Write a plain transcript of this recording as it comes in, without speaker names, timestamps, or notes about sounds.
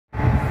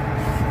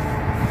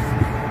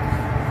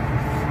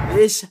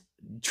This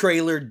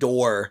trailer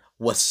door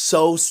was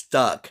so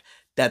stuck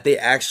that they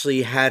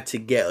actually had to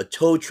get a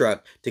tow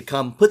truck to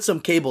come put some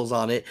cables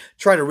on it,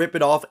 try to rip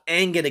it off,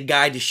 and get a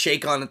guy to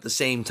shake on it at the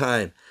same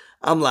time.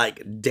 I'm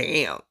like,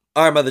 damn.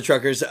 All right, mother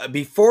truckers,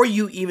 before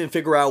you even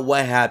figure out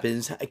what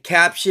happens,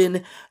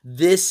 caption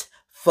this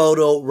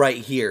photo right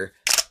here.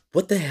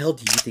 What the hell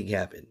do you think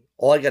happened?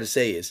 All I gotta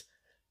say is,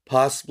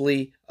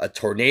 possibly a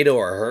tornado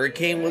or a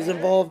hurricane was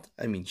involved?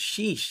 I mean,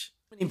 sheesh.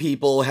 Many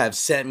people have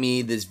sent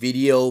me this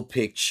video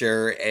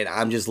picture and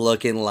I'm just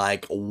looking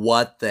like,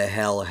 what the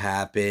hell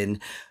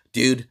happened?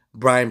 Dude,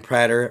 Brian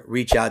Prater,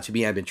 reach out to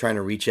me. I've been trying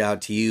to reach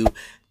out to you.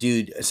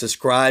 Dude,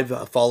 subscribe,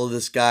 follow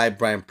this guy,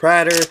 Brian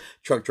Prater,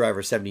 Truck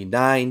Driver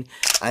 79.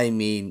 I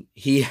mean,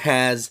 he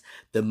has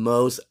the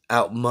most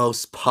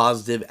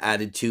positive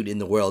attitude in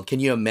the world. Can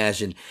you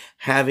imagine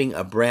having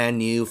a brand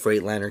new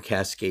Freightliner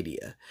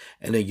Cascadia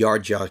and a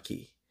yard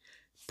jockey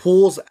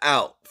pulls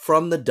out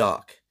from the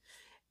dock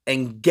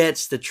and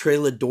gets the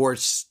trailer door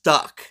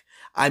stuck?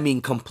 I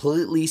mean,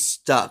 completely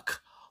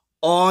stuck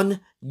on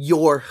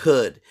your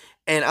hood.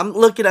 And I'm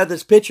looking at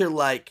this picture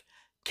like,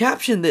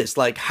 caption this,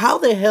 like, how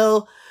the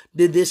hell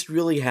did this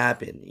really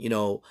happen? You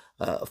know,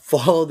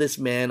 follow this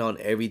man on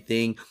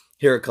everything.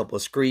 Here are a couple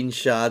of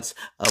screenshots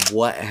of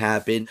what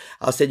happened.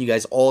 I'll send you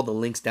guys all the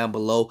links down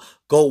below.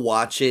 Go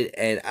watch it.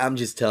 And I'm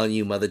just telling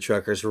you, mother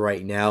truckers,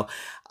 right now,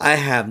 I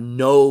have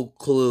no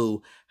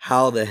clue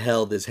how the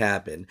hell this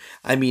happened.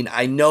 I mean,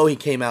 I know he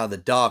came out of the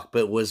dock,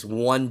 but was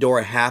one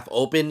door half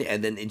open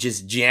and then it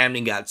just jammed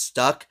and got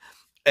stuck.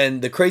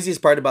 And the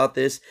craziest part about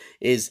this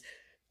is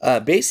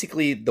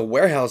basically the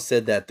warehouse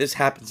said that this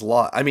happens a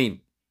lot. I mean,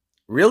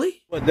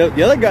 really? But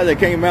the other guy that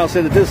came out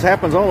said that this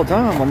happens all the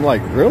time. I'm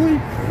like, really?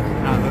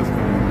 Not this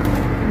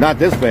bad. Not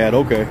this bad,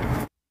 okay.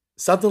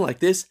 Something like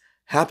this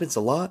happens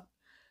a lot.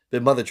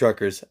 But mother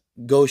truckers,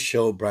 go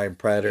show Brian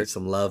Prater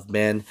some love,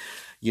 man.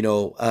 You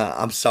know,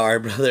 I'm sorry,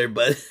 brother,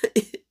 but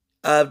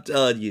I'm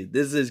telling you,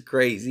 this is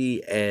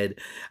crazy, and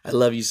I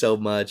love you so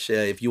much.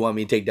 If you want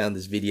me to take down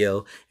this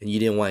video and you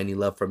didn't want any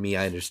love from me,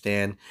 I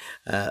understand.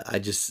 I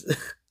just...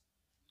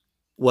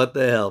 What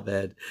the hell,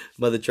 man?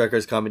 Mother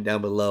truckers, comment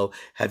down below.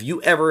 Have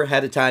you ever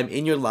had a time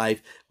in your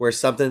life where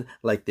something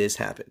like this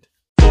happened?